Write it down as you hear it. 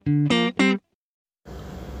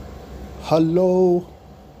Hello,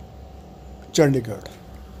 Chandigarh,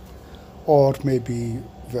 or maybe,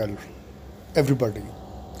 well, everybody.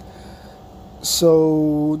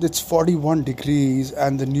 So it's 41 degrees,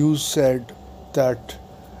 and the news said that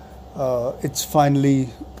it's finally,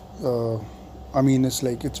 uh, it's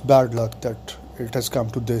like it's bad luck that it has come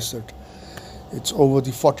to this, that it's over the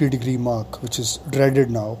 40-degree mark, which is dreaded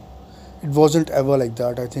now. It wasn't ever like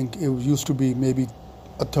that. I think it used to be maybe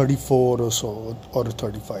a 34 or so, or a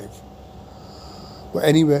 35. But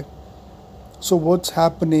anyway, so what's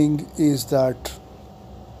happening is that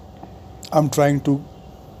I'm trying to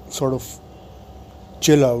sort of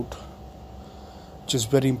chill out, which is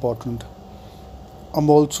very important.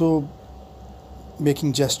 I'm also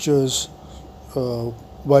making gestures uh,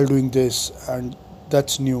 while doing this, and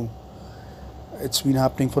that's new. It's been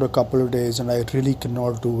happening for a couple of days, and I really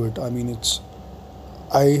cannot do it. I'm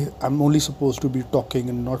only supposed to be talking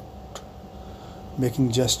and not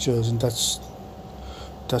making gestures, and that's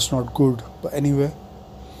not good. But anyway,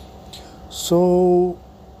 so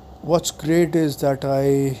what's great is that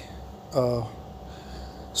I uh,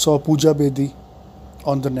 saw Pooja Bedi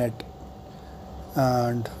on the net,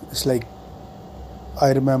 and it's like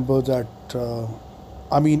I remember that.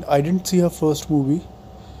 I didn't see her first movie,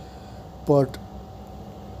 but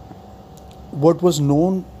what was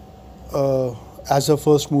known as her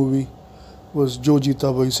first movie was Jo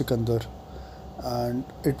Jeeta Wahi Sikandar, and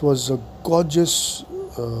it was a gorgeous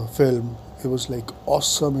film. It was like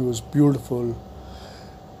awesome. It was beautiful,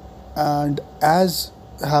 and as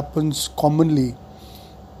happens commonly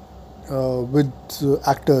with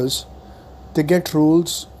actors, they get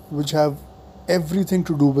roles which have everything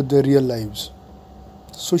to do with their real lives.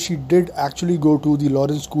 So she did actually go to the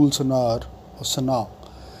Lawrence School Sanar or Sana.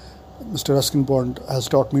 Mr. Ruskin Bond has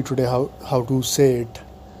taught me today how to say it.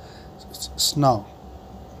 It's Sna.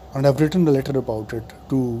 And I've written a letter about it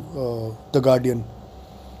to The Guardian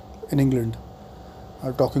in England,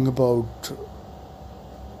 talking about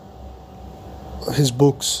his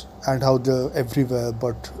books and how they're everywhere,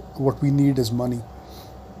 but what we need is money.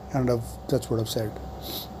 And that's what I've said.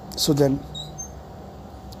 So then,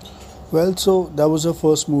 well, so that was her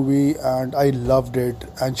first movie, and I loved it.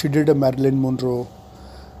 And she did a Marilyn Monroe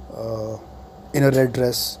uh, in a red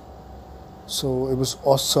dress, so it was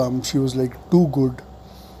awesome. She was like too good.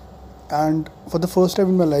 And for the first time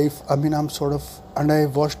in my life, I'm sort of, and I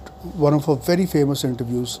watched one of her very famous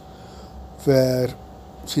interviews where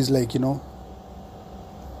she's like,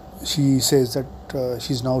 she says that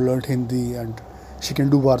she's now learned Hindi and she can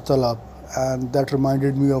do Vartalap. And that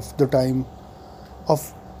reminded me of the time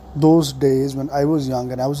of those days when I was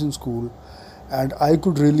young and I was in school, and I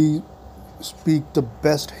could really speak the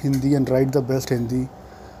best Hindi and write the best Hindi,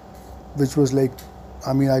 which was like,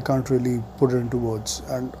 I can't really put it into words.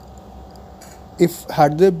 And if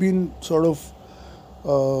had there been sort of,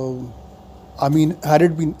 had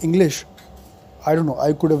it been English, I don't know,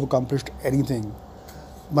 I could have accomplished anything.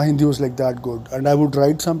 My Hindi was like that good, and I would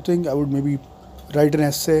write something. I would maybe write an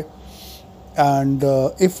essay, and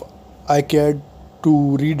if I cared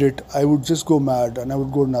to read it, I would just go mad and I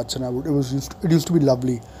would go nuts, and it used to be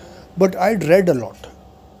lovely. But I'd read a lot.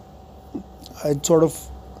 I'd sort of,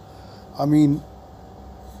 I mean,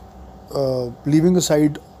 leaving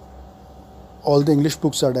aside all the English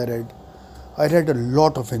books that I read a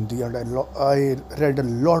lot of Hindi, and I read a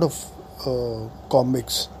lot of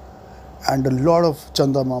comics and a lot of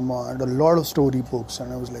Chanda Mama and a lot of story books,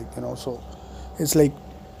 and I was like, so it's like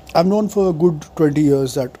I've known for a good 20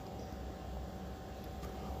 years that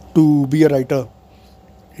to be a writer,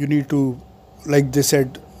 you need to, like they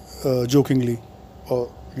said jokingly, or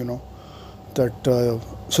that.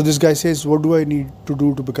 So this guy says, "What do I need to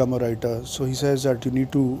do to become a writer?" So he says that you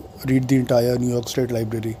need to read the entire New York State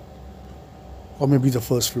Library, or maybe the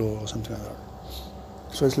first floor, or something like that.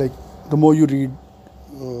 So it's like the more you read,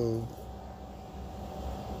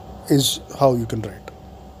 is how you can write.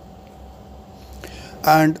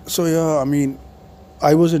 And so yeah,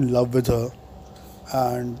 I was in love with her,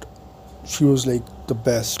 and she was like the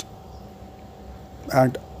best.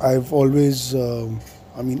 And I've always,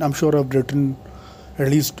 I'm sure I've written at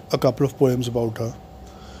least a couple of poems about her.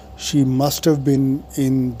 She must have been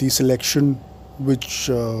in the selection which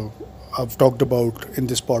I've talked about in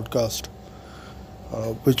this podcast,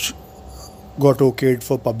 which got okayed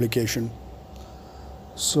for publication.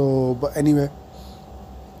 So, but anyway,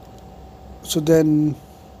 so then,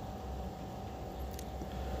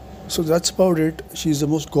 so that's about it. She's the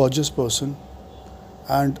most gorgeous person,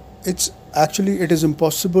 and it is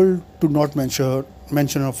impossible to not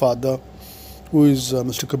mention her father, who is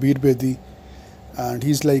Mr. Kabir Bedi, and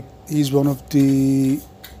he's one of the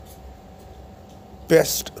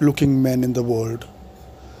best looking men in the world.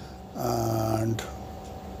 And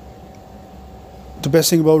the best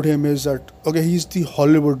thing about him is that, okay, he's the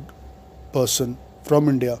Hollywood person from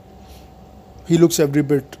India. He looks every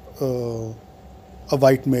bit a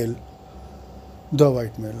white male. The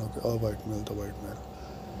white male, okay, a white male, the white male.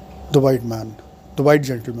 The white man, the white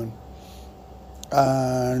gentleman.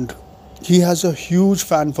 And he has a huge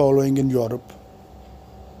fan following in Europe.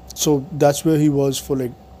 So that's where he was for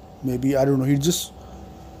like maybe, I don't know, he just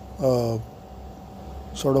uh,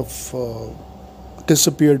 sort of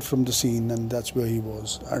disappeared from the scene, and that's where he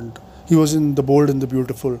was. And he was in The Bold and the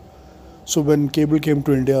Beautiful. So when cable came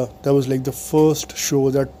to India, that was like the first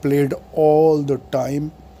show that played all the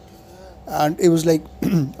time. And it was like,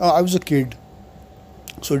 I was a kid,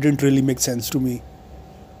 so it didn't really make sense to me.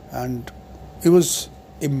 And it was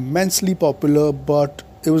immensely popular, but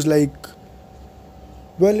it was like,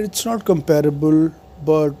 well, it's not comparable,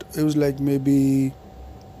 but it was like maybe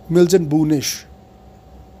Mills and Boonish.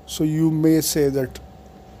 So you may say that,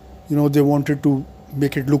 they wanted to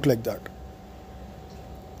make it look like that.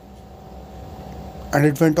 And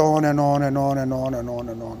it went on and on and on and on and on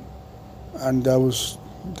and on. And that was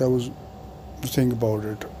the thing about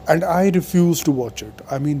it. And I refused to watch it.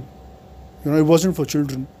 I mean, it wasn't for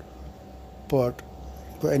children. But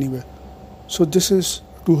anyway. So this is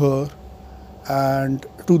to her, and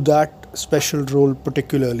to that special role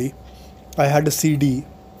particularly. I had a CD,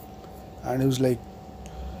 and it was like,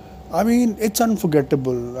 I mean, it's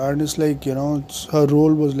unforgettable. And it's like, her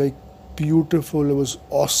role was like beautiful. It was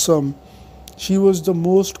awesome. She was the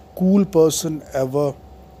most cool person ever.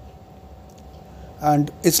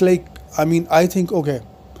 And it's like, I mean, I think, okay,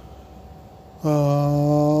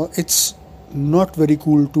 it's not very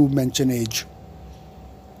cool to mention age,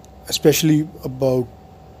 especially about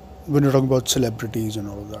when you're talking about celebrities and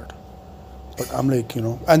all of that. But I'm like,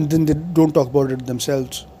 and then they don't talk about it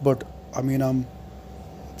themselves. But I mean, I'm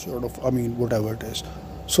sort of, whatever it is.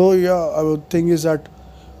 So yeah, the thing is that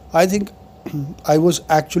I think I was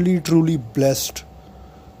actually truly blessed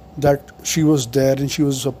that she was there and she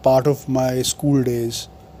was a part of my school days,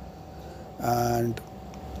 and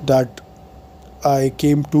that I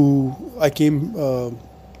came to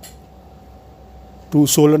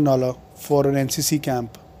Solan Nala for an NCC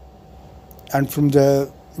camp, and from there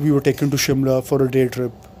we were taken to Shimla for a day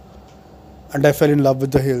trip, and I fell in love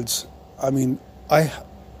with the hills. I mean, I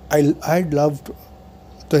loved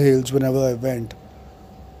the hills whenever I went,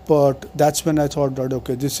 but that's when I thought that,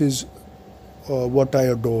 okay, this is what I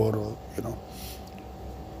adore,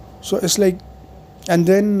 So it's like, and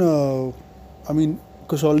then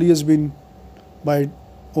Kasoli has been my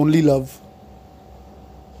only love.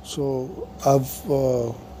 So I've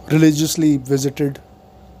religiously visited,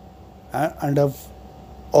 and I've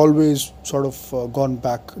always sort of gone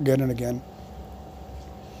back again and again.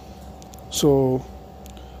 So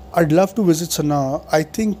I'd love to visit Sanaa. I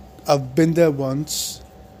think I've been there once,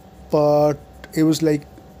 but it was like,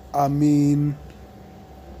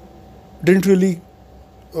 didn't really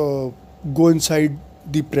go inside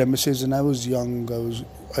the premises, and I was young.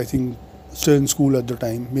 I think, still in school at the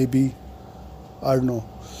time. Maybe, I don't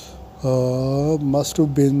know, must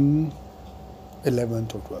have been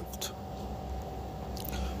 11th or 12th.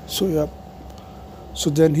 So yeah. So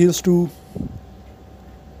then here's to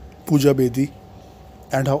Pooja Bedi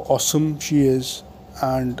and how awesome she is,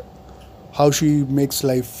 and how she makes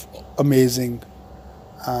life amazing.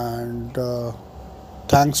 And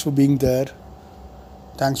thanks for being there.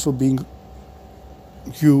 Thanks for being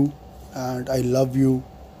you. And I love you.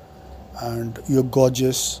 And you're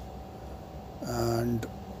gorgeous. And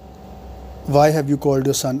why have you called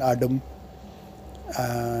your son Adam?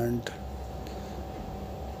 And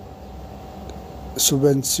so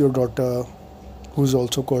when's your daughter, who's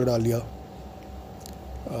also called Alia,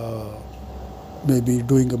 maybe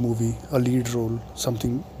doing a movie, a lead role,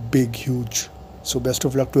 something big, huge. So best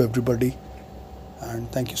of luck to everybody,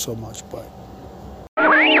 and thank you so much. Bye.